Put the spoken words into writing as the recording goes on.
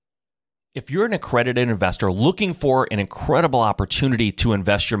If you're an accredited investor looking for an incredible opportunity to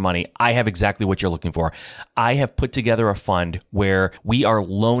invest your money, I have exactly what you're looking for. I have put together a fund where we are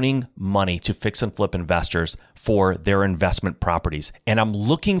loaning money to fix and flip investors for their investment properties. And I'm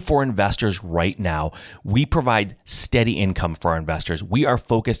looking for investors right now. We provide steady income for our investors. We are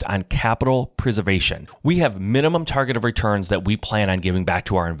focused on capital preservation. We have minimum target of returns that we plan on giving back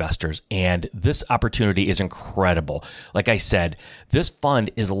to our investors. And this opportunity is incredible. Like I said, this fund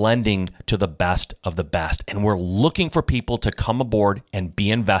is lending to the best of the best. And we're looking for people to come aboard and be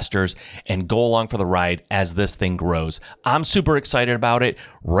investors and go along for the ride as this thing grows. I'm super excited about it.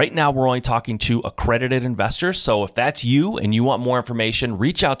 Right now, we're only talking to accredited investors. So if that's you and you want more information,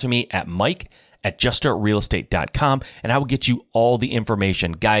 reach out to me at mike@juststartrealestate.com and I will get you all the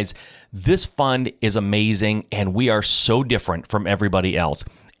information. Guys, this fund is amazing and we are so different from everybody else.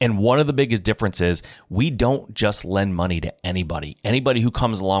 And one of the biggest differences, we don't just lend money to anybody. Anybody who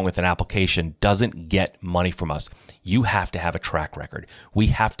comes along with an application doesn't get money from us. You have to have a track record. We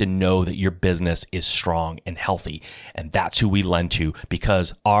have to know that your business is strong and healthy. And that's who we lend to,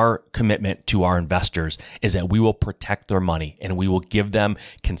 because our commitment to our investors is that we will protect their money and we will give them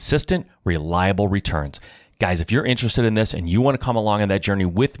consistent, reliable returns. Guys, if you're interested in this and you want to come along on that journey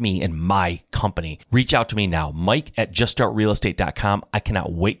with me and my company, reach out to me now, mike@juststartrealestate.com. I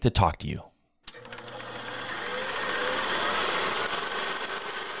cannot wait to talk to you.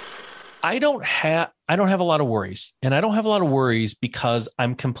 I don't have a lot of worries, and I don't have a lot of worries because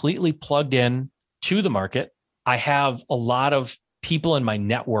I'm completely plugged in to the market. I have a lot of people in my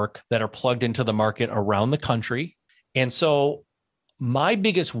network that are plugged into the market around the country. And so my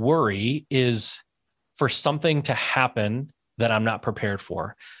biggest worry is for something to happen that I'm not prepared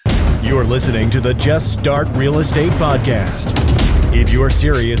for. You're listening to the Just Start Real Estate Podcast. If you're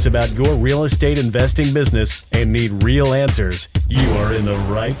serious about your real estate investing business and need real answers, you are in the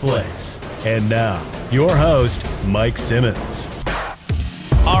right place. And now, your host, Mike Simmons.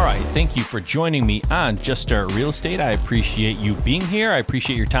 All right. Thank you for joining me on Just Start Real Estate. I appreciate you being here. I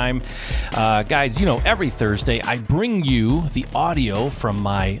appreciate your time. Guys, every Thursday I bring you the audio from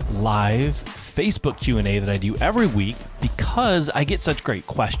my live Facebook Q&A that I do every week because I get such great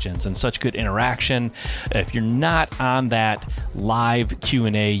questions and such good interaction. If you're not on that live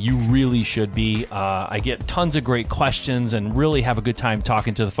Q&A, you really should be. I get tons of great questions and really have a good time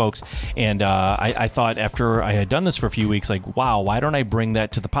talking to the folks. And I thought after I had done this for a few weeks, like, wow, why don't I bring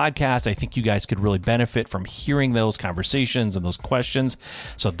that to the podcast? I think you guys could really benefit from hearing those conversations and those questions.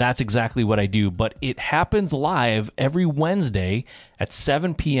 So that's exactly what I do. But it happens live every Wednesday at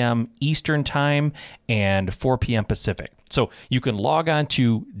 7 p.m. Eastern Time and 4 p.m. Pacific. So you can log on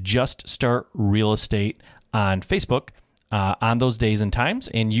to Just Start Real Estate on Facebook on those days and times,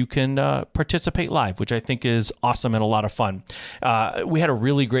 and you can participate live, which I think is awesome and a lot of fun. We had a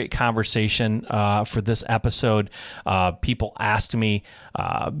really great conversation for this episode. People asked me,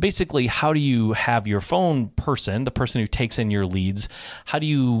 basically, how do you have your phone person, the person who takes in your leads, how do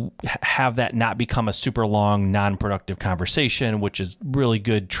you have that not become a super long, non-productive conversation, which is really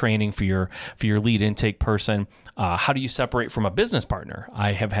good training for your lead intake person. How do you separate from a business partner?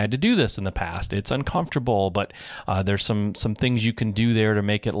 I have had to do this in the past. It's uncomfortable, but there's some things you can do there to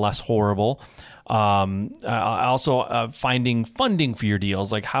make it less horrible. Also, finding funding for your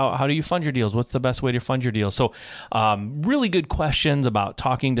deals. Like how do you fund your deals? What's the best way to fund your deals? So really good questions about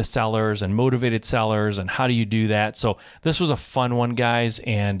talking to sellers and motivated sellers and how do you do that? So this was a fun one, guys,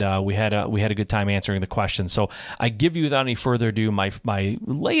 and we had a good time answering the questions. So I give you, without any further ado, my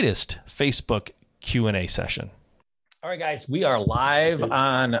latest Facebook Q&A session. All right, guys, we are live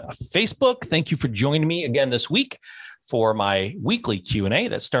on Facebook. Thank you for joining me again this week for my weekly Q&A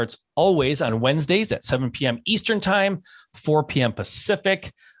that starts always on Wednesdays at 7 p.m. Eastern Time, 4 p.m.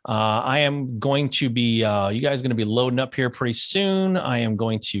 Pacific. I am going to be, you guys are going to be loading up here pretty soon. I am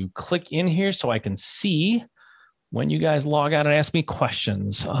going to click in here so I can see when you guys log out and ask me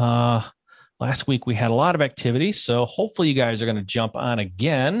questions. Last week we had a lot of activity, so hopefully you guys are going to jump on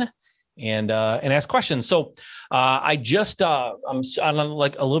again and ask questions. So I'm on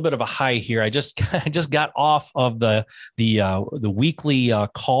like a little bit of a high here. I just got off of the weekly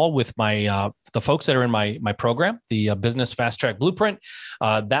call with my the folks that are in my program, the Business Fast Track Blueprint.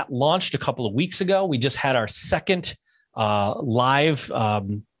 That launched a couple of weeks ago. We just had our second live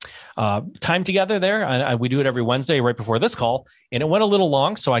time together there. And we do it every Wednesday right before this call, and it went a little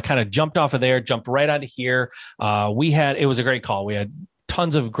long. So I kind of jumped off of there, jumped right onto here. It was a great call. We had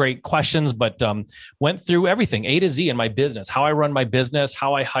tons of great questions, but went through everything A to Z in my business, how I run my business,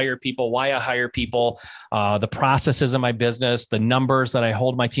 how I hire people, why I hire people, the processes in my business, the numbers that I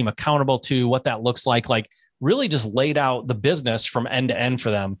hold my team accountable to, what that looks like really just laid out the business from end to end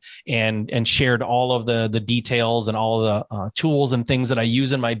for them and shared all of the details and all of the tools and things that I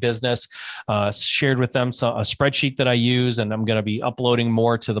use in my business, shared with them a spreadsheet that I use, and I'm going to be uploading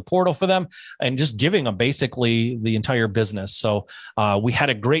more to the portal for them and just giving them basically the entire business. So we had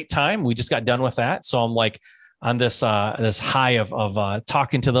a great time. We just got done with that. So I'm like, on this high of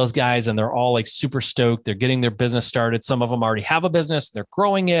talking to those guys, and they're all like super stoked. They're getting their business started. Some of them already have a business. They're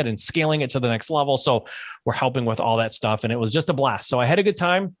growing it and scaling it to the next level. So we're helping with all that stuff, and it was just a blast. So I had a good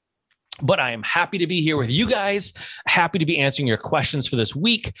time. But I am happy to be here with you guys, happy to be answering your questions for this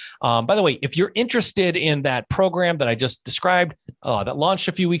week. By the way, if you're interested in that program that I just described that launched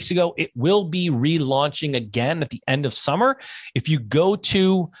a few weeks ago, it will be relaunching again at the end of summer. If you go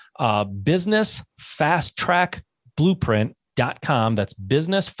to Business Fast Track Blueprint.com, that's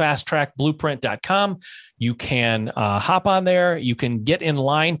businessfasttrackblueprint.com. You can hop on there. You can get in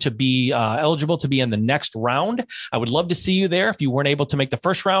line to be eligible to be in the next round. I would love to see you there. If you weren't able to make the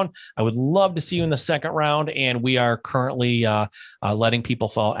first round, I would love to see you in the second round. And we are currently letting people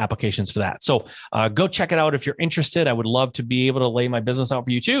fill applications for that. So go check it out if you're interested. I would love to be able to lay my business out for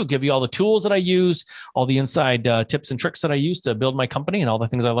you too, give you all the tools that I use, all the inside tips and tricks that I use to build my company and all the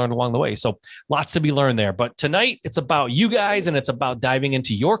things I learned along the way. So lots to be learned there. But tonight it's about you guys, and it's about diving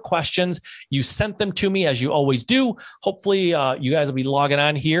into your questions. You sent them to me as you always do. Hopefully you guys will be logging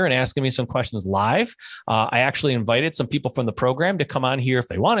on here and asking me some questions live. I actually invited some people from the program to come on here if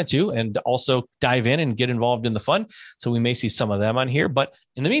they wanted to, and also dive in and get involved in the fun. So we may see some of them on here. But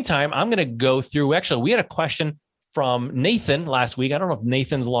in the meantime, I'm going to go through, actually, we had a question from Nathan last week. I don't know if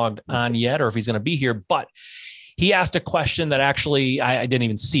Nathan's logged on yet or if he's going to be here, but he asked a question that actually I didn't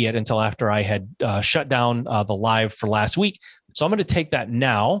even see it until after I had shut down the live for last week. So I'm going to take that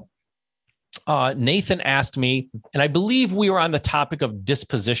now. Nathan asked me, and I believe we were on the topic of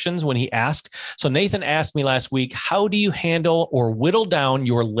dispositions when he asked. So Nathan asked me last week, how do you handle or whittle down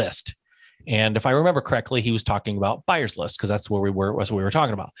your list? And if I remember correctly, he was talking about buyer's list, because that's where we were, was what we were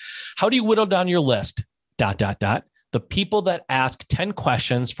talking about. How do you whittle down your list? ... The people that ask 10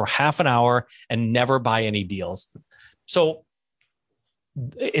 questions for half an hour and never buy any deals. So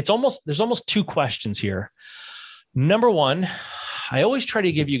there's almost two questions here. Number one, I always try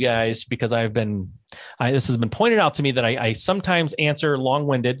to give you guys, because this has been pointed out to me that I sometimes answer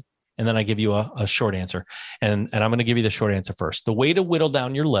long-winded and then I give you a short answer. And I'm going to give you the short answer first. The way to whittle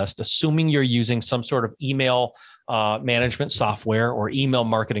down your list, assuming you're using some sort of email management software or email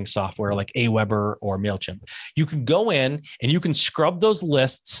marketing software like Aweber or MailChimp, you can go in and you can scrub those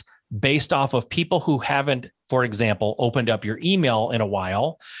lists based off of people who haven't, for example, opened up your email in a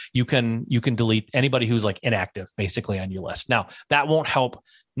while. You can delete anybody who's like inactive basically on your list. Now, that won't help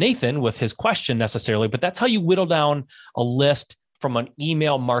Nathan with his question necessarily, but that's how you whittle down a list from an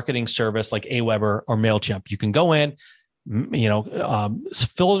email marketing service like Aweber or MailChimp. You can go in,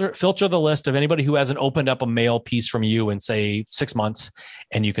 filter the list of anybody who hasn't opened up a mail piece from you in, say, 6 months,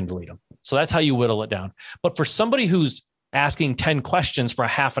 and you can delete them. So that's how you whittle it down. But for somebody who's asking 10 questions for a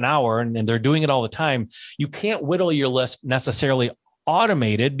half an hour and they're doing it all the time, you can't whittle your list necessarily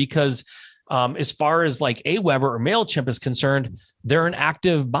automated, because as far as like Aweber or MailChimp is concerned, they're an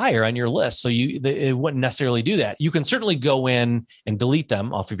active buyer on your list. So it wouldn't necessarily do that. You can certainly go in and delete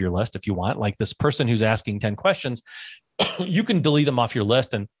them off of your list if you want. Like this person who's asking 10 questions, you can delete them off your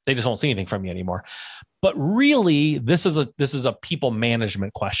list and they just won't see anything from you anymore. But really, this is a people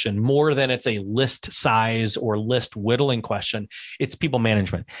management question more than it's a list size or list whittling question. It's people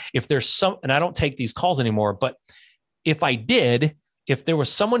management. If there's and I don't take these calls anymore, but if there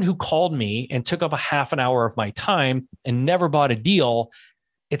was someone who called me and took up a half an hour of my time and never bought a deal,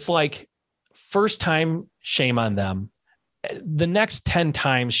 it's like, first time, shame on them. The next 10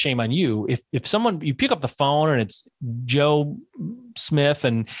 times, shame on you. If you pick up the phone and it's Joe Smith,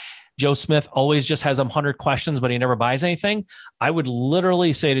 and Joe Smith always just has 100 questions, but he never buys anything, I would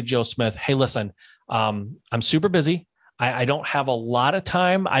literally say to Joe Smith, hey, listen, I'm super busy. I don't have a lot of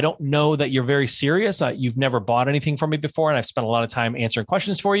time. I don't know that you're very serious. You've never bought anything from me before, and I've spent a lot of time answering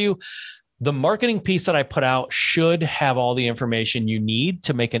questions for you. The marketing piece that I put out should have all the information you need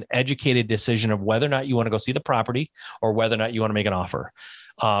to make an educated decision of whether or not you want to go see the property or whether or not you want to make an offer.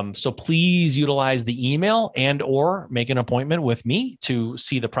 So please utilize the email and or make an appointment with me to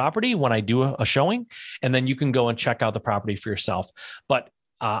see the property when I do a showing, and then you can go and check out the property for yourself. But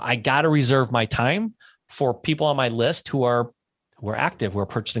I got to reserve my time for people on my list who are active, who are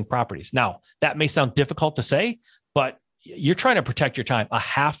purchasing properties. Now, that may sound difficult to say, but you're trying to protect your time. A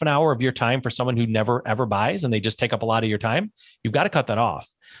half an hour of your time for someone who never, ever buys and they just take up a lot of your time, you've got to cut that off.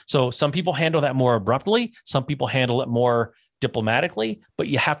 So some people handle that more abruptly. Some people handle it more diplomatically, but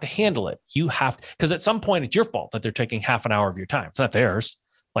you have to handle it. You have to, because at some point it's your fault that they're taking half an hour of your time. It's not theirs.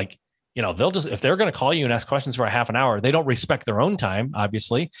 Like, they'll just, if they're going to call you and ask questions for a half an hour, they don't respect their own time,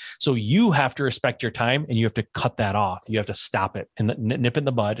 obviously. So you have to respect your time and you have to cut that off. You have to stop it and nip in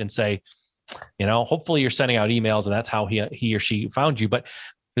the bud and say, hopefully you're sending out emails and that's how he or she found you. But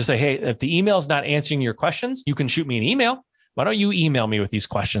just say, hey, if the email is not answering your questions, you can shoot me an email. Why don't you email me with these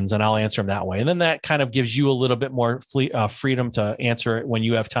questions and I'll answer them that way? And then that kind of gives you a little bit more freedom to answer it when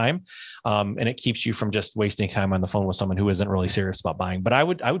you have time. And it keeps you from just wasting time on the phone with someone who isn't really serious about buying. But I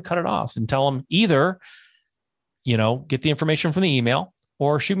would cut it off and tell them either, get the information from the email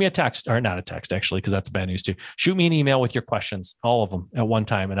or shoot me a text, or not a text actually, because that's bad news too. Shoot me an email with your questions, all of them at one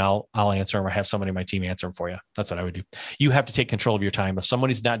time, and I'll answer them or have somebody in my team answer them for you. That's what I would do. You have to take control of your time. If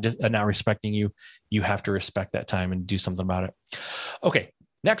somebody's not respecting you, you have to respect that time and do something about it. Okay.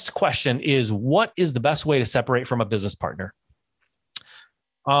 Next question is, what is the best way to separate from a business partner?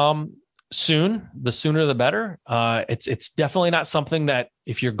 Soon, the sooner the better. It's definitely not something that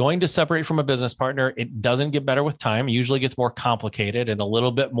if you're going to separate from a business partner, it doesn't get better with time. It usually gets more complicated and a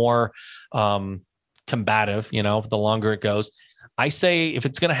little bit more combative, the longer it goes. I say if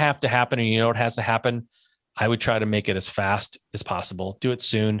it's going to have to happen and it has to happen, I would try to make it as fast as possible. Do it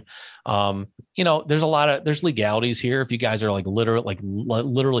soon. There's legalities here. If you guys are literally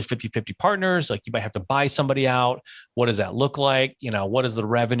 50-50 partners, you might have to buy somebody out. What does that look like? What is the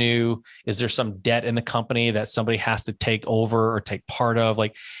revenue? Is there some debt in the company that somebody has to take over or take part of?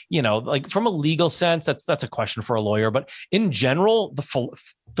 From a legal sense, that's a question for a lawyer. But in general,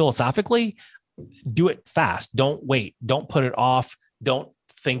 philosophically, do it fast. Don't wait. Don't put it off. Don't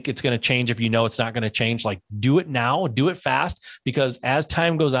think it's going to change if it's not going to change. Do it now, do it fast, because as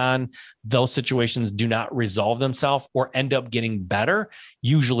time goes on, those situations do not resolve themselves or end up getting better.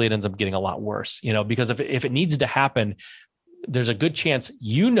 Usually it ends up getting a lot worse, because if it needs to happen, there's a good chance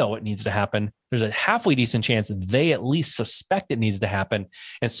it needs to happen. There's a halfway decent chance they at least suspect it needs to happen.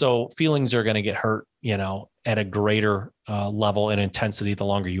 And so feelings are going to get hurt, at a greater level and intensity the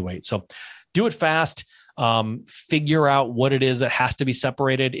longer you wait. So do it fast. Figure out what it is that has to be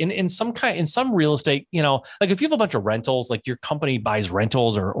separated in some real estate, if you have a bunch of rentals, your company buys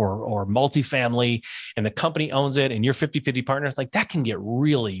rentals or multifamily and the company owns it and you're 50-50 partners, that can get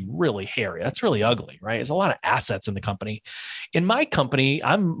really, really hairy. That's really ugly, right? There's a lot of assets in the company. In my company,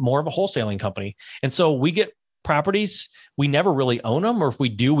 I'm more of a wholesaling company. And so we get properties, we never really own them, or if we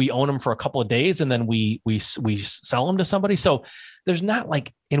do, we own them for a couple of days and then we sell them to somebody. So there's not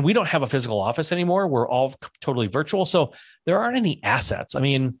and we don't have a physical office anymore. We're all totally virtual. So there aren't any assets. I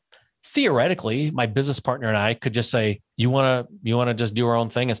mean, theoretically, my business partner and I could just say, you want to just do our own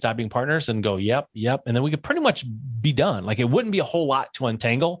thing and stop being partners, and go, yep. And then we could pretty much be done. It wouldn't be a whole lot to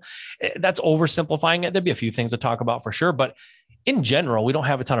untangle. That's oversimplifying it. There'd be a few things to talk about for sure. But in general, we don't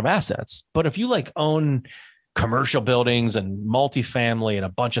have a ton of assets. But if you own commercial buildings and multifamily and a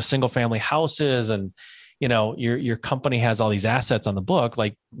bunch of single family houses, and your company has all these assets on the book,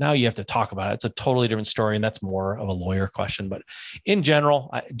 now you have to talk about it. It's a totally different story, and that's more of a lawyer question. But in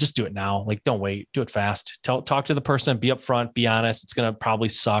general, just do it now. Don't wait. Do it fast. Talk to the person. Be upfront. Be honest. It's going to probably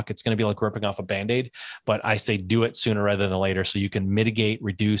suck. It's going to be like ripping off a Band-Aid. But I say do it sooner rather than later, so you can mitigate,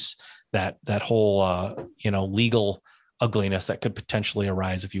 reduce that whole legal ugliness that could potentially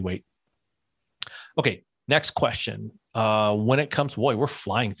arise if you wait. Okay. Next question. When it comes, we're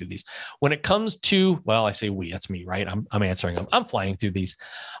flying through these. When it comes to, I say we, that's me, right? I'm answering them. I'm flying through these.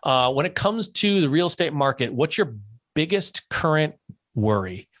 When it comes to the real estate market, what's your biggest current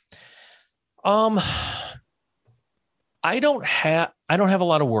worry? I don't have a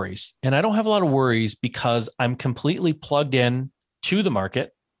lot of worries, and I don't have a lot of worries because I'm completely plugged in to the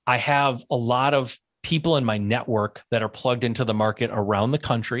market. I have a lot of people in my network that are plugged into the market around the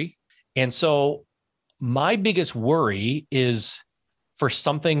country. And so my biggest worry is for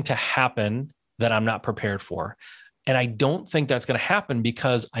something to happen that I'm not prepared for. And I don't think that's going to happen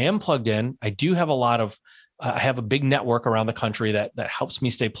because I am plugged in. I do have I have a big network around the country that helps me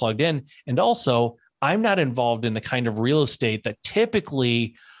stay plugged in. And also, I'm not involved in the kind of real estate that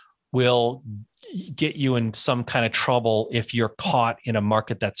typically will get you in some kind of trouble if you're caught in a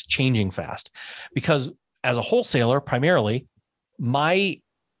market that's changing fast. Because as a wholesaler, primarily, my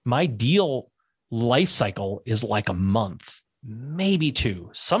deal life cycle is a month, maybe 2,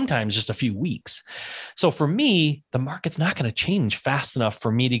 sometimes just a few weeks. So for me, the market's not going to change fast enough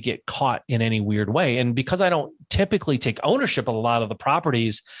for me to get caught in any weird way. And because I don't typically take ownership of a lot of the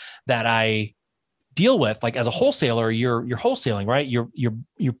properties that I deal with, as a wholesaler, you're wholesaling, right?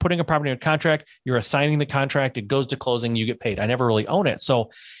 You're putting a property in a contract, you're assigning the contract, it goes to closing, you get paid. I never really own it. So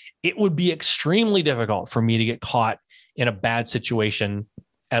it would be extremely difficult for me to get caught in a bad situation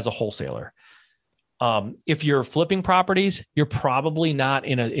as a wholesaler. If you're flipping properties, you're probably not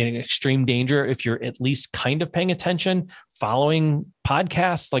in an extreme danger if you're at least kind of paying attention, following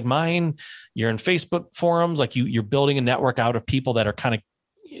podcasts like mine. You're in Facebook forums, like you're building a network out of people that are kind of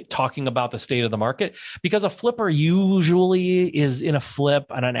talking about the state of the market, because a flipper usually is in a flip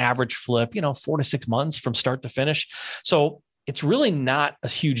on an average flip, 4 to 6 months from start to finish. So it's really not a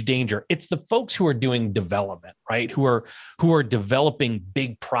huge danger. It's the folks who are doing development, right? Who are developing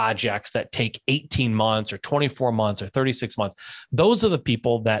big projects that take 18 months or 24 months or 36 months. Those are the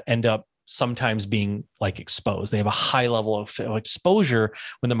people that end up sometimes being like exposed. They have a high level of exposure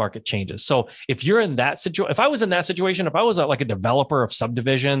when the market changes. So if you're in that situation, if I was in that situation, if I was like a developer of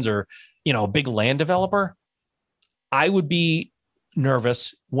subdivisions or, a big land developer, I would be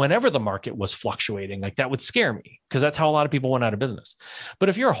nervous whenever the market was fluctuating. Like that would scare me, because that's how a lot of people went out of business. But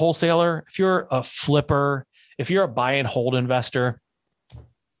if you're a wholesaler, if you're a flipper, if you're a buy and hold investor,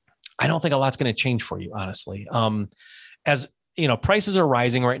 I don't think a lot's going to change for you, honestly. As prices are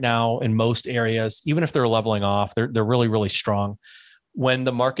rising right now in most areas, even if they're leveling off, they're really, really strong. When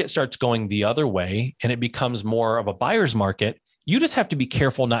the market starts going the other way and it becomes more of a buyer's market, you just have to be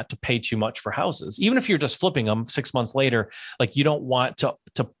careful not to pay too much for houses. Even if you're just flipping them 6 months later, like you don't want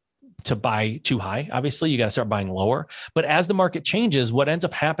to buy too high. Obviously, you got to start buying lower. But as the market changes, what ends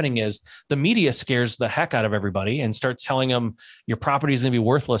up happening is the media scares the heck out of everybody and starts telling them your property is going to be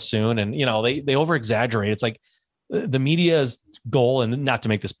worthless soon. And, they over exaggerate. It's like the media's goal, and not to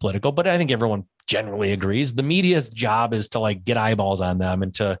make this political, but I think everyone generally agrees, the media's job is to like get eyeballs on them,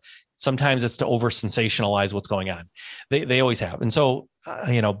 and sometimes it's to over sensationalize what's going on. They always have. And so,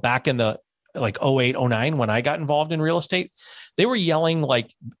 back in the like 08, 09, when I got involved in real estate, they were yelling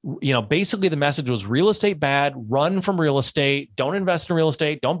like, basically the message was real estate bad, run from real estate, don't invest in real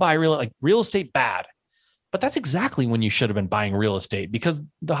estate, don't buy real estate bad. But that's exactly when you should have been buying real estate, because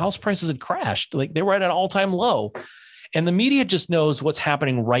the house prices had crashed. Like they were at an all-time low. And the media just knows what's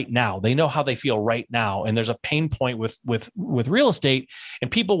happening right now. They know how they feel right now. And there's a pain point with real estate, and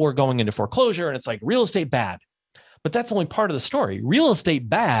people were going into foreclosure, and it's like real estate bad. But that's only part of the story. Real estate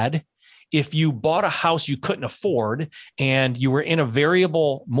bad if you bought a house you couldn't afford and you were in a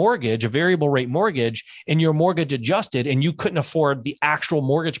variable rate mortgage, and your mortgage adjusted and you couldn't afford the actual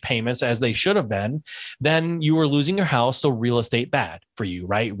mortgage payments as they should have been, then you were losing your house. So real estate bad for you,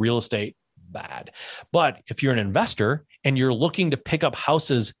 right? Real estate bad. But if you're an investor and you're looking to pick up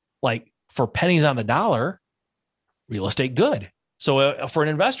houses like for pennies on the dollar, real estate good. So for an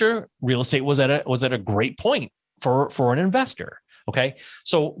investor, real estate was at a great point for an investor. Okay.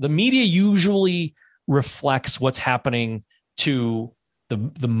 So the media usually reflects what's happening to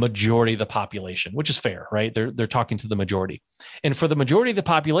the majority of the population, which is fair, right? They're talking to the majority. And for the majority of the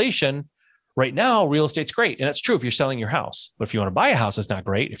population right now, real estate's great. And that's true if you're selling your house. But if you want to buy a house, it's not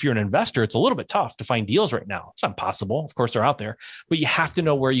great. If you're an investor, it's a little bit tough to find deals right now. It's not possible. Of course, they're out there, but you have to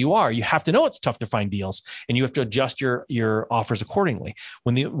know where you are. You have to know it's tough to find deals, and you have to adjust your offers accordingly.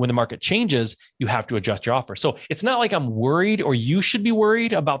 When the market changes, you have to adjust your offer. So it's not like I'm worried, or you should be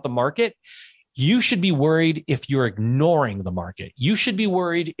worried about the market. You should be worried if you're ignoring the market. You should be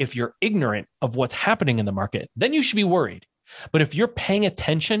worried if you're ignorant of what's happening in the market. Then you should be worried. But if you're paying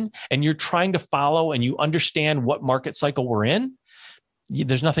attention and you're trying to follow and you understand what market cycle we're in,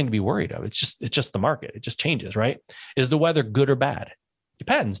 there's nothing to be worried of. It's just the market. It just changes, right? Is the weather good or bad?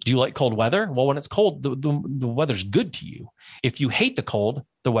 Depends. Do you like cold weather? Well, when it's cold, the weather's good to you. If you hate the cold,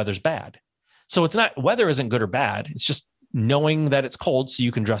 the weather's bad. So weather isn't good or bad. It's just knowing that it's cold so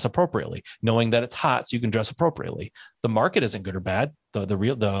you can dress appropriately, knowing that it's hot so you can dress appropriately. The market isn't good or bad, the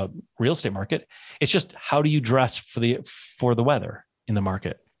real estate market. It's just how do you dress for the weather in the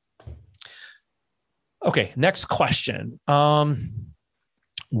market. Okay, next question.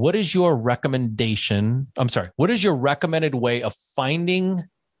 What is your recommendation? What is your recommended way of finding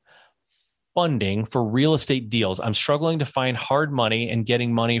funding for real estate deals? I'm struggling to find hard money, and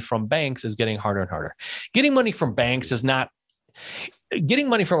getting money from banks is getting harder and harder. Getting money from a bank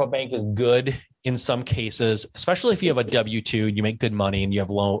is good in some cases, especially if you have a W-2, you make good money and you have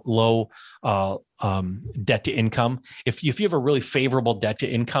low debt to income. If you have a really favorable debt to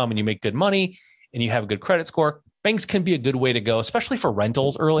income and you make good money and you have a good credit score, banks can be a good way to go, especially for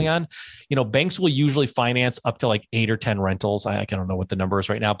rentals early on. Banks will usually finance up to like 8 or 10 rentals. I don't know what the number is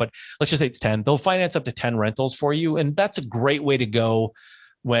right now, but let's just say it's 10. They'll finance up to 10 rentals for you. And that's a great way to go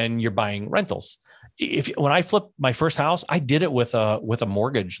when you're buying rentals. When I flipped my first house, I did it with a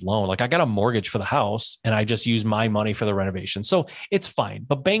mortgage loan. Like I got a mortgage for the house and I just used my money for the renovation. So it's fine,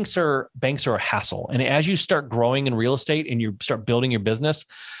 but banks are a hassle. And as you start growing in real estate and you start building your business,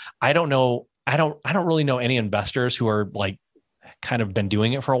 I don't know I don't really know any investors who are like kind of been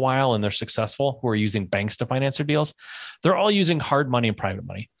doing it for a while and they're successful, who are using banks to finance their deals. They're all using hard money and private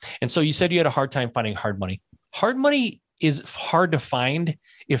money. And so you said you had a hard time finding hard money. Hard money is hard to find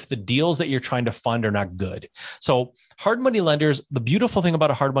if the deals that you're trying to fund are not good. So hard money lenders, the beautiful thing about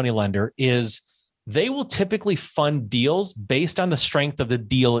a hard money lender is they will typically fund deals based on the strength of the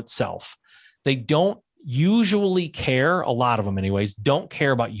deal itself. They don't usually care, a lot of them anyways, don't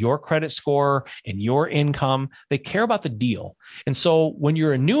care about your credit score and your income. They care about the deal. And so when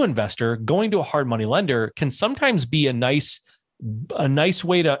you're a new investor, going to a hard money lender can sometimes be a nice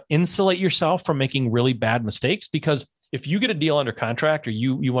way to insulate yourself from making really bad mistakes. Because if you get a deal under contract or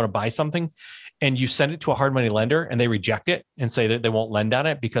you want to buy something and you send it to a hard money lender and they reject it and say that they won't lend on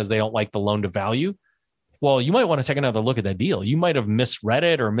it because they don't like the loan to value, well, you might want to take another look at that deal. You might have misread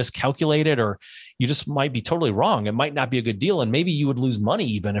it or miscalculated, or you just might be totally wrong. It might not be a good deal. And maybe you would lose money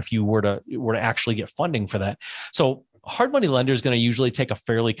even if you were to actually get funding for that. So hard money lender is going to usually take a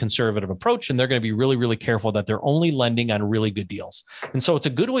fairly conservative approach, and they're going to be really, really careful that they're only lending on really good deals. And so it's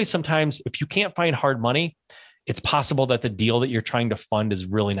a good way sometimes, if you can't find hard money, it's possible that the deal that you're trying to fund is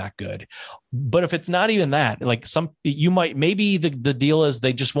really not good. But if it's not even that, like maybe the deal is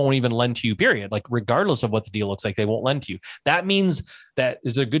they just won't even lend to you, period. Like regardless of what the deal looks like, they won't lend to you. That means that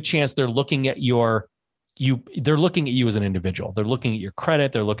there's a good chance they're looking at you as an individual. They're looking at your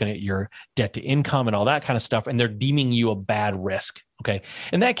credit. They're looking at your debt to income and all that kind of stuff. And they're deeming you a bad risk. Okay.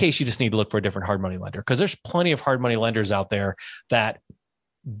 In that case, you just need to look for a different hard money lender, because there's plenty of hard money lenders out there that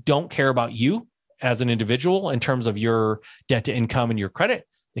don't care about you as an individual in terms of your debt to income and your credit.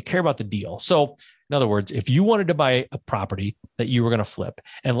 They care about the deal. So in other words, if you wanted to buy a property that you were going to flip,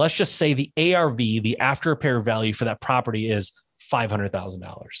 and let's just say the ARV, the after repair value for that property is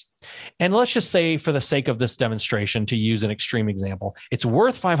 $500,000. And let's just say, for the sake of this demonstration, to use an extreme example, it's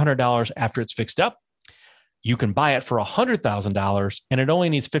worth $500 after it's fixed up. You can buy it for $100,000 and it only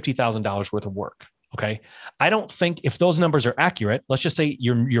needs $50,000 worth of work. Okay. I don't think, if those numbers are accurate, let's just say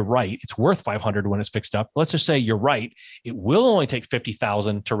you're right. It's worth 500 when it's fixed up. Let's just say you're right. It will only take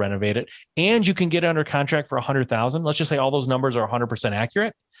 50,000 to renovate it, and you can get it under contract for 100,000. Let's just say all those numbers are 100%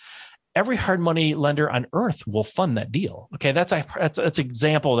 accurate. Every hard money lender on earth will fund that deal. Okay. That's an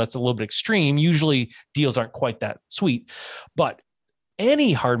example that's a little bit extreme. Usually deals aren't quite that sweet, but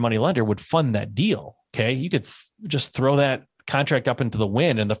any hard money lender would fund that deal. Okay. You could just throw that contract up into the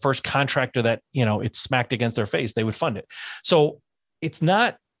wind, and the first contractor that, it's smacked against their face, they would fund it. So it's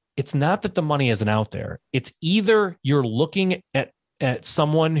not that the money isn't out there. It's either you're looking at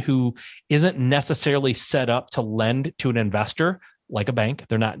someone who isn't necessarily set up to lend to an investor like a bank.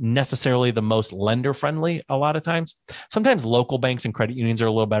 They're not necessarily the most lender friendly a lot of times. Sometimes local banks and credit unions are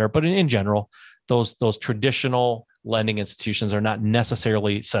a little better, but in general, those traditional lending institutions are not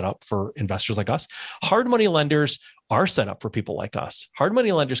necessarily set up for investors like us. Hard money lenders are set up for people like us. Hard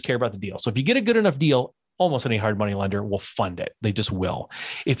money lenders care about the deal. So if you get a good enough deal, almost any hard money lender will fund it. They just will.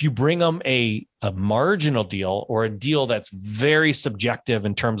 If you bring them a marginal deal, or a deal that's very subjective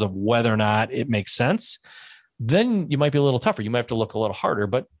in terms of whether or not it makes sense, then you might be a little tougher. You might have to look a little harder.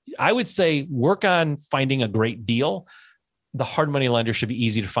 But I would say work on finding a great deal. The hard money lender should be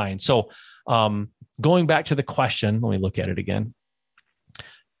easy to find. So going back to the question, let me look at it again.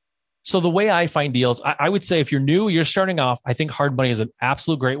 So the way I find deals, I would say if you're new, you're starting off, I think hard money is an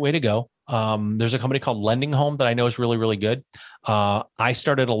absolute great way to go. There's a company called Lending Home that I know is really, really good. I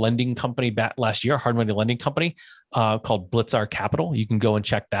started a lending company back last year, a hard money lending company called Blitzar Capital. You can go and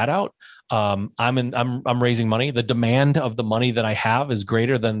check that out. I'm raising money. The demand of the money that I have is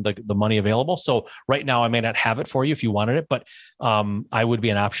greater than the money available. So right now I may not have it for you if you wanted it, but I would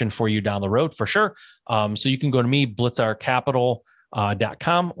be an option for you down the road for sure. So you can go to me,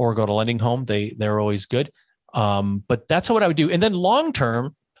 blitzarcapital.com, or go to Lending Home. They're always good. But that's what I would do. And then long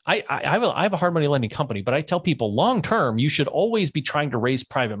term, I have a hard money lending company, but I tell people long term, you should always be trying to raise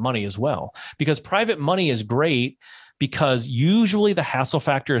private money as well, because private money is great, because usually the hassle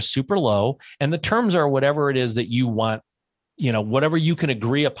factor is super low and the terms are whatever it is that you want, whatever you can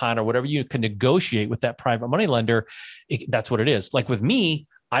agree upon or whatever you can negotiate with that private money lender. That's what it is. Like with me,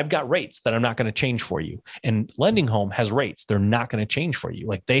 I've got rates that I'm not going to change for you. And Lending Home has rates they're not going to change for you.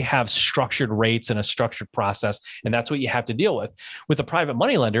 Like they have structured rates and a structured process. And that's what you have to deal with. With a private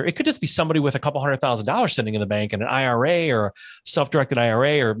money lender, it could just be somebody with a couple $100,000 sitting in the bank and an IRA or a self-directed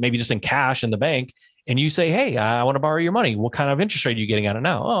IRA, or maybe just in cash in the bank. And you say, hey, I want to borrow your money. What kind of interest rate are you getting on it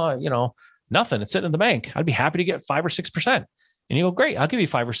now? Oh, nothing. It's sitting in the bank. I'd be happy to get 5 or 6%. And you go, great, I'll give you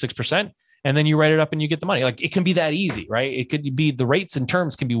 5 or 6%. And then you write it up and you get the money. Like it can be that easy, right? It could be the rates and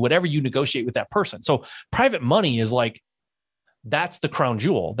terms can be whatever you negotiate with that person. So private money is like, that's the crown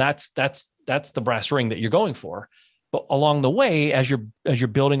jewel. That's that's the brass ring that you're going for. But along the way, as you're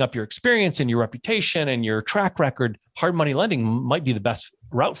building up your experience and your reputation and your track record, hard money lending might be the best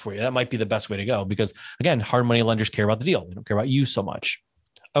route for you. That might be the best way to go because, again, hard money lenders care about the deal. They don't care about you so much.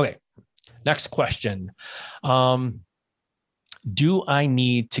 Okay, next question. Do I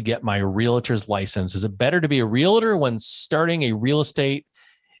need to get my realtor's license? Is it better to be a realtor when starting a real estate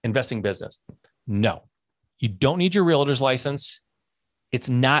investing business? No, you don't need your realtor's license. It's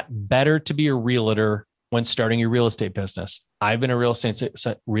not better to be a realtor when starting your real estate business. I've been in real estate since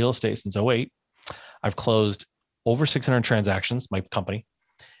 2008. I've closed over 600 transactions, my company,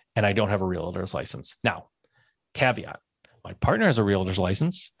 and I don't have a realtor's license. Now, caveat, my partner has a realtor's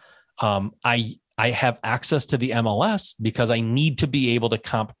license. I have access to the MLS because I need to be able to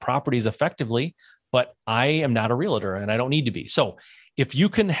comp properties effectively, but I am not a realtor and I don't need to be. So if you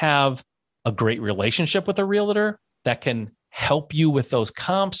can have a great relationship with a realtor that can help you with those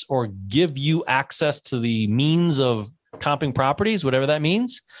comps or give you access to the means of comping properties, whatever that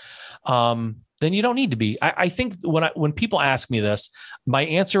means, then you don't need to be. I think when people ask me this, my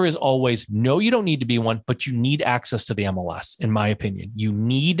answer is always, no, you don't need to be one, but you need access to the MLS. In my opinion, you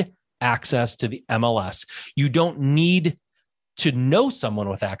need access to the MLS. You don't need to know someone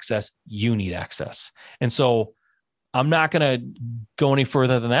with access. You need access. And so I'm not going to go any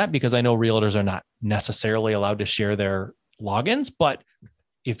further than that because I know realtors are not necessarily allowed to share their logins, but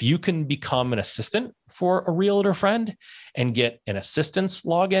if you can become an assistant for a realtor friend and get an assistant's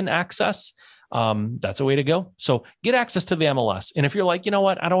login access, that's a way to go. So get access to the MLS. And if you're like, you know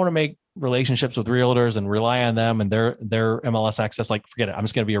what, I don't want to make relationships with realtors and rely on them and their MLS access, like forget it. I'm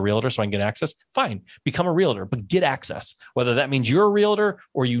just going to be a realtor so I can get access. Fine, become a realtor, but get access. Whether that means you're a realtor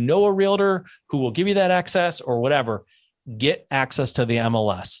or you know a realtor who will give you that access or whatever. Get access to the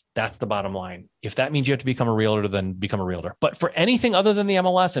MLS. That's the bottom line. If that means you have to become a realtor, then become a realtor. But for anything other than the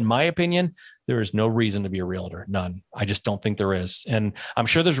MLS, in my opinion, there is no reason to be a realtor. None. I just don't think there is. And I'm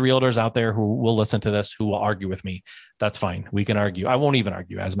sure there's realtors out there who will listen to this, who will argue with me. That's fine. We can argue. I won't even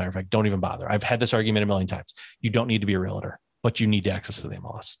argue. As a matter of fact, don't even bother. I've had this argument a million times. You don't need to be a realtor, but you need access to the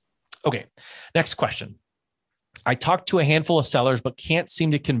MLS. Okay. Next question. I talked to a handful of sellers, but can't seem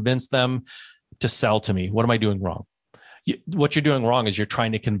to convince them to sell to me. What am I doing wrong? What you're doing wrong is you're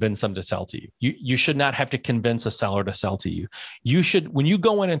trying to convince them to sell to you. You should not have to convince a seller to sell to you. You should, when you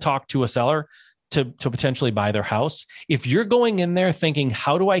go in and talk to a seller to potentially buy their house, if you're going in there thinking,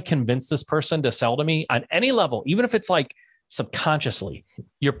 how do I convince this person to sell to me on any level, even if it's like subconsciously,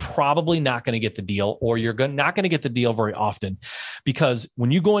 you're probably not going to get the deal, or you're not going to get the deal very often. Because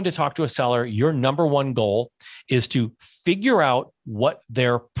when you go in to talk to a seller, your number one goal is to figure out what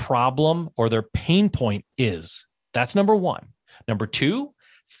their problem or their pain point is. That's number one. Number two,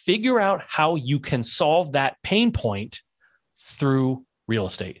 figure out how you can solve that pain point through real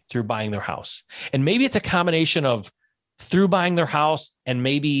estate, through buying their house. And maybe it's a combination of through buying their house and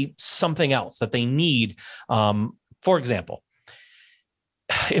maybe something else that they need. For example,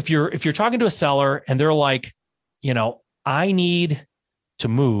 if you're talking to a seller and they're like, I need to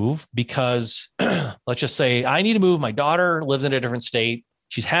move because let's just say I need to move. My daughter lives in a different state.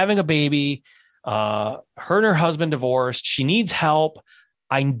 She's having a baby. Her and her husband divorced. She needs help.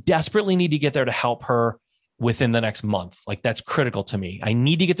 I desperately need to get there to help her within the next month. Like that's critical to me. I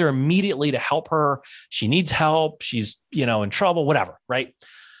need to get there immediately to help her. She needs help. She's, in trouble, whatever. Right.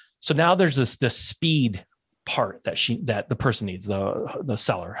 So now there's this speed part that the person needs, the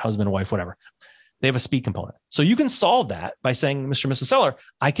seller, husband, wife, whatever. They have a speed component. So you can solve that by saying, Mr. and Mrs. Seller,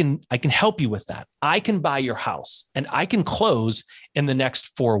 I can help you with that. I can buy your house and I can close in the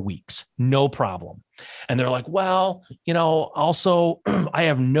next 4 weeks. No problem. And they're like, well, also I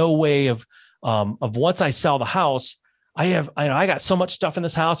have no way of once I sell the house, I got so much stuff in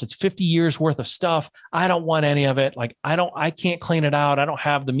this house. It's 50 years worth of stuff. I don't want any of it. Like I can't clean it out. I don't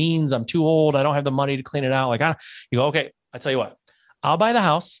have the means. I'm too old. I don't have the money to clean it out. You go, okay, I tell you what, I'll buy the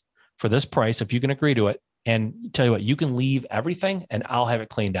house for this price, if you can agree to it. And tell you what, you can leave everything and I'll have it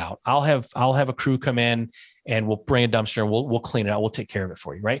cleaned out. I'll have a crew come in and we'll bring a dumpster and we'll clean it out. We'll take care of it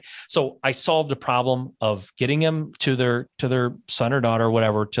for you. Right. So I solved the problem of getting them to their son or daughter, or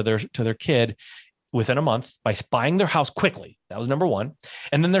whatever, to their kid within a month by buying their house quickly. That was number one.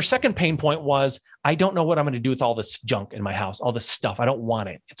 And then their second pain point was, I don't know what I'm going to do with all this junk in my house, all this stuff. I don't want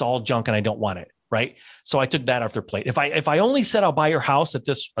it. It's all junk and I don't want it. Right. So I took that off their plate. If I only said I'll buy your house at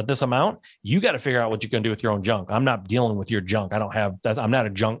this amount, you got to figure out what you're going to do with your own junk. I'm not dealing with your junk. I'm not a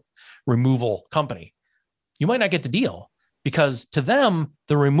junk removal company. You might not get the deal because to them,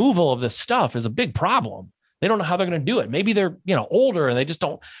 the removal of this stuff is a big problem. They don't know how they're going to do it. Maybe they're, older and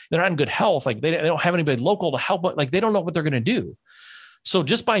they're not in good health. Like they don't have anybody local to help, but like, they don't know what they're going to do. So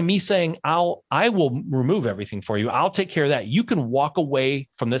just by me saying, I will remove everything for you, I'll take care of that, you can walk away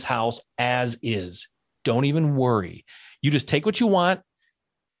from this house as is. Don't even worry. You just take what you want.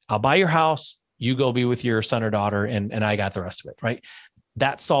 I'll buy your house. You go be with your son or daughter, and I got the rest of it, right?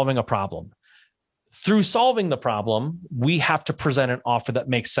 That's solving a problem. Through solving the problem, we have to present an offer that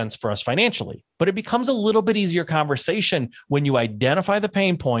makes sense for us financially. But it becomes a little bit easier conversation when you identify the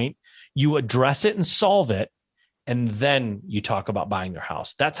pain point, you address it and solve it, and then you talk about buying their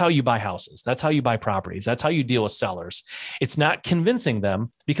house. That's how you buy houses. That's how you buy properties. That's how you deal with sellers. It's not convincing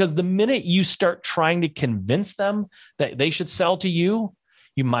them, because the minute you start trying to convince them that they should sell to you,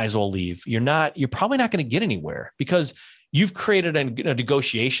 you might as well leave. You're probably not going to get anywhere, because you've created a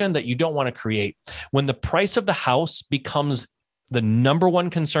negotiation that you don't want to create. When the price of the house becomes the number one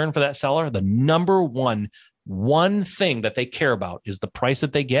concern for that seller, the number one thing that they care about is the price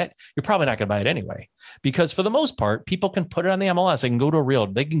that they get, you're probably not going to buy it anyway. Because for the most part, people can put it on the MLS. They can go to a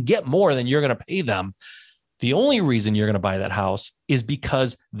realtor. They can get more than you're going to pay them. The only reason you're going to buy that house is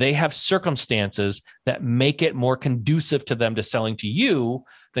because they have circumstances that make it more conducive to them to selling to you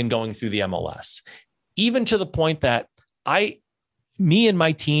than going through the MLS. Even to the point that me and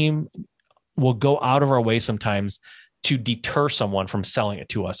my team will go out of our way sometimes to deter someone from selling it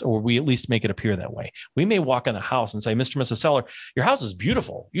to us, or we at least make it appear that way. We may walk in the house and say, Mr. and Mrs. Seller, your house is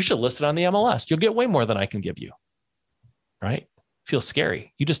beautiful. You should list it on the MLS. You'll get way more than I can give you, right? Feels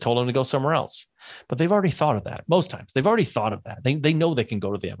scary. You just told them to go somewhere else. But they've already thought of that. Most times they've already thought of that. They know they can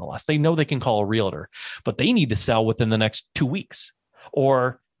go to the MLS. They know they can call a realtor, but they need to sell within the next 2 weeks.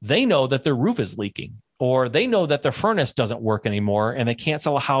 Or they know that their roof is leaking, or they know that their furnace doesn't work anymore, and they can't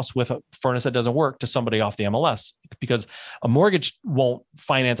sell a house with a furnace that doesn't work to somebody off the MLS, because a mortgage won't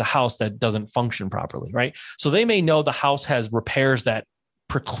finance a house that doesn't function properly, right? So they may know the house has repairs that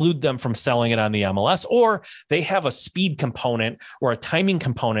preclude them from selling it on the MLS, or they have a speed component or a timing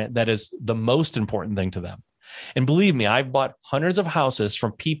component that is the most important thing to them. And believe me, I've bought hundreds of houses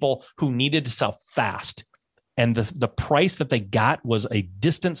from people who needed to sell fast, and the price that they got was a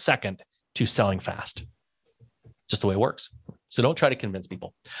distant second to selling fast. Just the way it works. So don't try to convince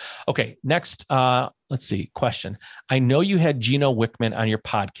people. Okay, next, let's see, question. I know you had Gino Wickman on your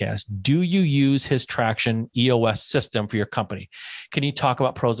podcast. Do you use his Traction EOS system for your company? Can you talk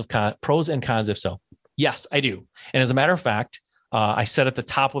about pros and cons if so? Yes, I do. And as a matter of fact, I said at the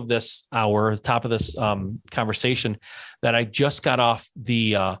top of this hour, top of this conversation, that I just got off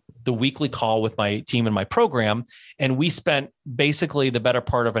the weekly call with my team and my program, and we spent basically the better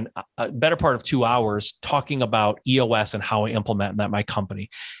part of 2 hours talking about EOS and how I implement that in my company,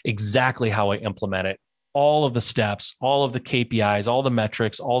 exactly how I implement it, all of the steps, all of the KPIs, all the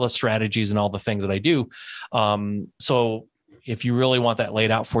metrics, all the strategies, and all the things that I do. So if you really want that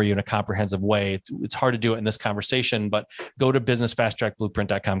laid out for you in a comprehensive way, it's hard to do it in this conversation, but go to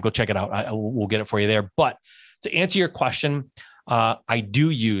businessfasttrackblueprint.com. Go check it out. We'll get it for you there. But to answer your question, I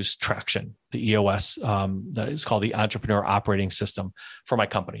do use Traction, the EOS, that is called the Entrepreneur Operating System for my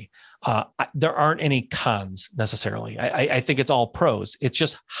company. There aren't any cons necessarily. I think it's all pros. It's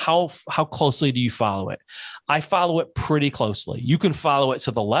just how closely do you follow it? I follow it pretty closely. You can follow it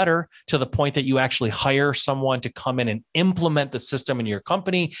to the letter, to the point that you actually hire someone to come in and implement the system in your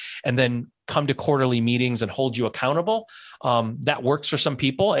company, and then come to quarterly meetings and hold you accountable. That works for some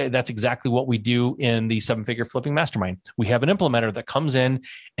people. That's exactly what we do in the 7-Figure Flipping Mastermind. We have an implementer that comes in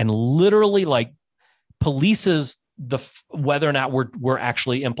and literally polices whether or not we're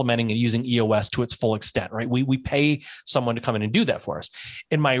actually implementing and using EOS to its full extent, right? We pay someone to come in and do that for us.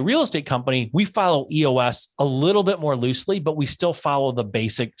 In my real estate company, we follow EOS a little bit more loosely, but we still follow the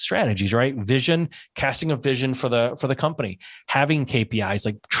basic strategies, right? Vision, casting a vision for the company, having KPIs,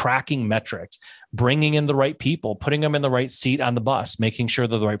 like tracking metrics, bringing in the right people, putting them in the right seat on the bus, making sure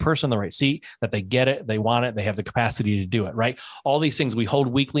they're the right person in the right seat, that they get it, they want it, they have the capacity to do it, right? All these things. We hold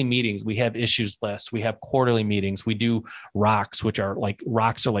weekly meetings, we have issues lists, we have quarterly meetings, we do rocks, which are like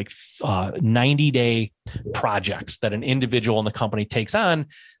 90-day projects that an individual in the company takes on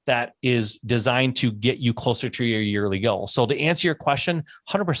that is designed to get you closer to your yearly goal. So to answer your question,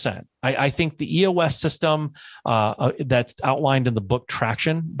 100%. I think the EOS system that's outlined in the book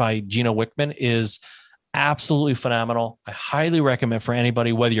Traction by Gino Wickman is absolutely phenomenal. I highly recommend for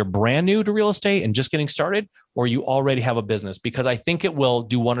anybody, whether you're brand new to real estate and just getting started, or you already have a business, because I think it will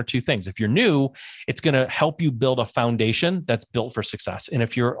do one or two things. If you're new, it's going to help you build a foundation that's built for success. And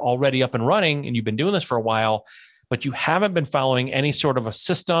if you're already up and running and you've been doing this for a while, but you haven't been following any sort of a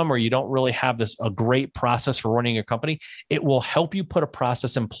system, or you don't really have a great process for running your company, it will help you put a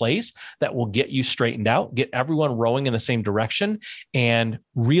process in place that will get you straightened out, get everyone rowing in the same direction, and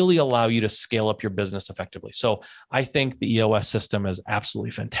really allow you to scale up your business effectively. So I think the EOS system is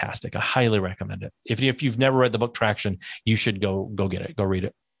absolutely fantastic. I highly recommend it. If you've never read the book Traction, you should go get it, go read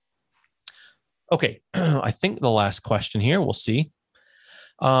it. Okay, I think the last question here, we'll see.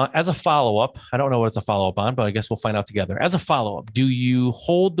 As a follow-up, I don't know what it's a follow-up on, but I guess we'll find out together. As a follow-up, do you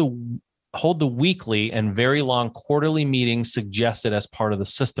hold the weekly and very long quarterly meetings suggested as part of the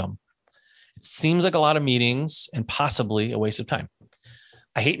system? It seems like a lot of meetings and possibly a waste of time.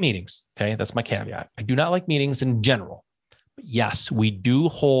 I hate meetings. Okay, that's my caveat. I do not like meetings in general. But yes, we do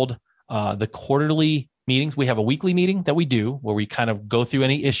hold the quarterly meetings. We have a weekly meeting that we do where we kind of go through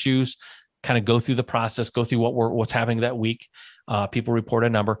any issues, kind of go through the process, go through what's happening that week. People report a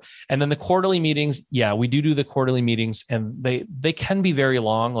number. And then the quarterly meetings, yeah, we do the quarterly meetings, and they can be very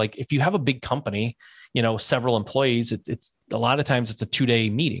long. Like if you have a big company, several employees, it's a lot of times it's a 2-day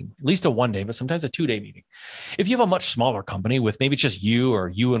meeting, at least a 1-day, but sometimes a 2-day meeting. If you have a much smaller company with maybe just you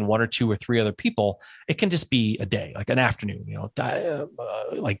and 1 or 2 or 3 other people, it can just be a day, like an afternoon,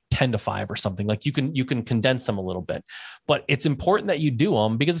 like 10 to 5 or something. Like you can condense them a little bit, but it's important that you do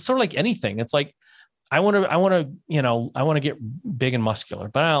them, because it's sort of like anything. It's like, I want to get big and muscular,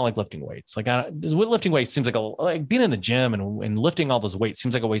 but I don't like lifting weights. Like lifting weights seems like being in the gym and lifting all those weights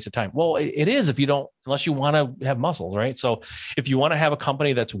seems like a waste of time. Well, it is unless you want to have muscles, right? So if you want to have a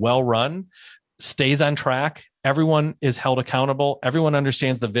company that's well run, stays on track, everyone is held accountable, everyone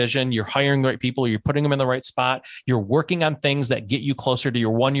understands the vision, you're hiring the right people, you're putting them in the right spot, you're working on things that get you closer to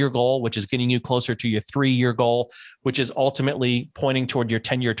your 1-year goal, which is getting you closer to your 3-year goal, which is ultimately pointing toward your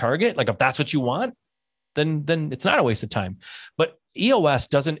 10-year target. Like if that's what you want, then it's not a waste of time. But EOS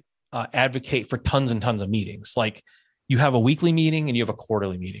doesn't advocate for tons and tons of meetings. Like you have a weekly meeting and you have a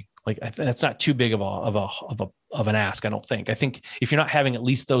quarterly meeting. Like that's not too big of an ask, I don't think. I think if you're not having at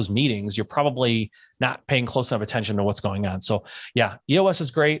least those meetings, you're probably not paying close enough attention to what's going on. So yeah, EOS is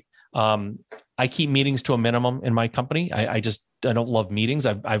great. I keep meetings to a minimum in my company. I don't love meetings.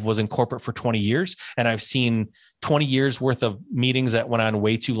 I was in corporate for 20 years, and I've seen 20 years worth of meetings that went on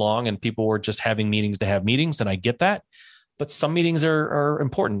way too long, and people were just having meetings to have meetings. And I get that, but some meetings are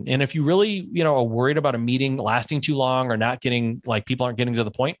important. And if you really, are worried about a meeting lasting too long or not getting, like people aren't getting to the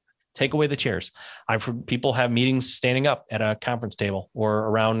point, take away the chairs. I've heard people have meetings standing up at a conference table or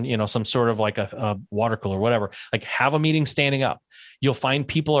around, some sort of like a water cooler, whatever. Like have a meeting standing up. You'll find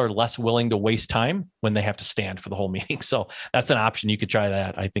people are less willing to waste time when they have to stand for the whole meeting. So that's an option. You could try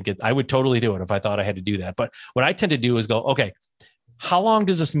that. I think I would totally do it if I thought I had to do that. But what I tend to do is go, okay, how long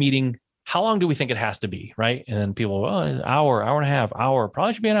do we think it has to be? Right. And then people, an hour and a half,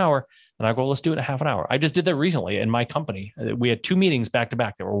 probably should be an hour. And I go, let's do it in a half an hour. I just did that recently in my company. We had 2 meetings back to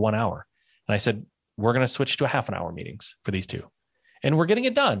back that were 1 hour. And I said, we're going to switch to a half an hour meetings for these 2. And we're getting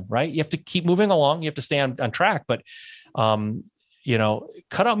it done, right? You have to keep moving along. You have to stay on track, but,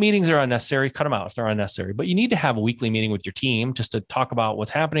 cut out meetings are unnecessary, cut them out if they're unnecessary, but you need to have a weekly meeting with your team just to talk about what's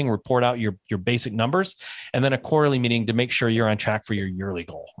happening, report out your basic numbers, and then a quarterly meeting to make sure you're on track for your yearly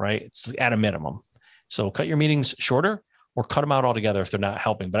goal, right? It's at a minimum. So cut your meetings shorter or cut them out altogether if they're not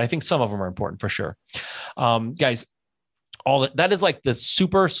helping. But I think some of them are important for sure. Guys, all that is like the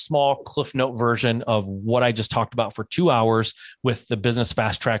super small Cliff Note version of what I just talked about for 2 hours with the Business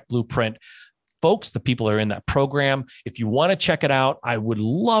Fast Track Blueprint. Folks, the people are in that program. If you want to check it out, I would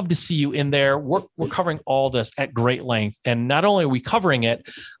love to see you in there. We're covering all this at great length. And not only are we covering it,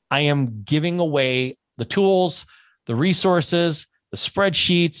 I am giving away the tools, the resources, the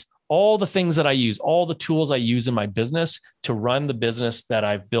spreadsheets, all the things that I use, all the tools I use in my business to run the business that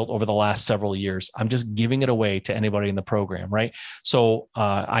I've built over the last several years. I'm just giving it away to anybody in the program, right? So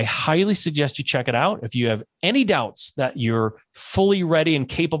I highly suggest you check it out. If you have any doubts that you're fully ready and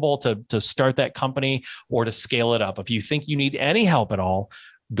capable to start that company or to scale it up, if you think you need any help at all,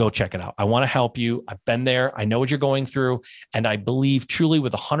 go check it out. I want to help you. I've been there. I know what you're going through. And I believe truly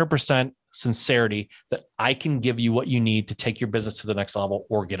with 100% sincerity that I can give you what you need to take your business to the next level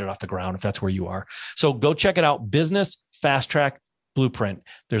or get it off the ground if that's where you are. So go check it out. Business Fast Track Blueprint.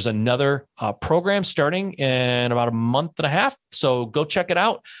 There's another program starting in about a month and a half. So go check it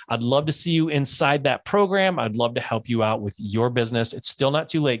out. I'd love to see you inside that program. I'd love to help you out with your business. It's still not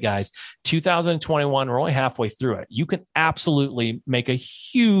too late, guys. 2021, we're only halfway through it. You can absolutely make a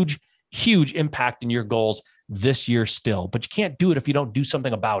huge impact in your goals this year still, but you can't do it if you don't do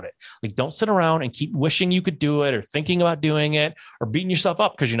something about it. Like don't sit around and keep wishing you could do it or thinking about doing it or beating yourself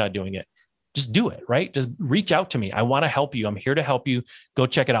up because you're not doing it. Just do it, right? Just reach out to me. I want to help you. I'm here to help you. Go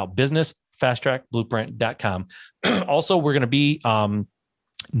check it out. Business businessfasttrackblueprint.com. Also, we're going to be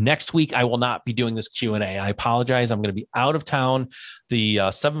next week. I will not be doing this Q&A. I apologize. I'm going to be out of town.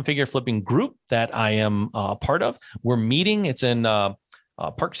 The seven-figure flipping group that I am part of, we're meeting. It's in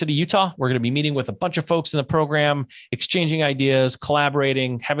Park City, Utah. We're going to be meeting with a bunch of folks in the program, exchanging ideas,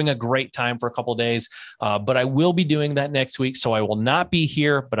 collaborating, having a great time for a couple of days. But I will be doing that next week. So I will not be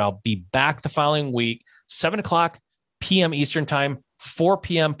here, but I'll be back the following week, 7:00 p.m. Eastern time, 4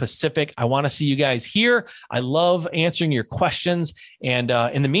 p.m. Pacific. I want to see you guys here. I love answering your questions. And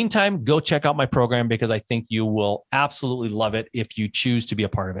in the meantime, go check out my program because I think you will absolutely love it if you choose to be a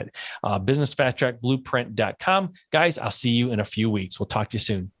part of it. businessfasttrackblueprint.com. Guys, I'll see you in a few weeks. We'll talk to you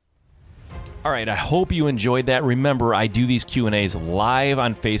soon. All right, I hope you enjoyed that. Remember, I do these Q&As live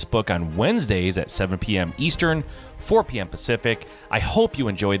on Facebook on Wednesdays at 7 p.m. Eastern, 4 p.m. Pacific. I hope you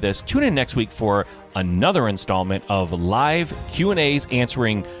enjoyed this. Tune in next week for another installment of live Q&As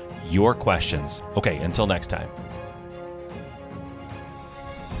answering your questions. Okay, until next time.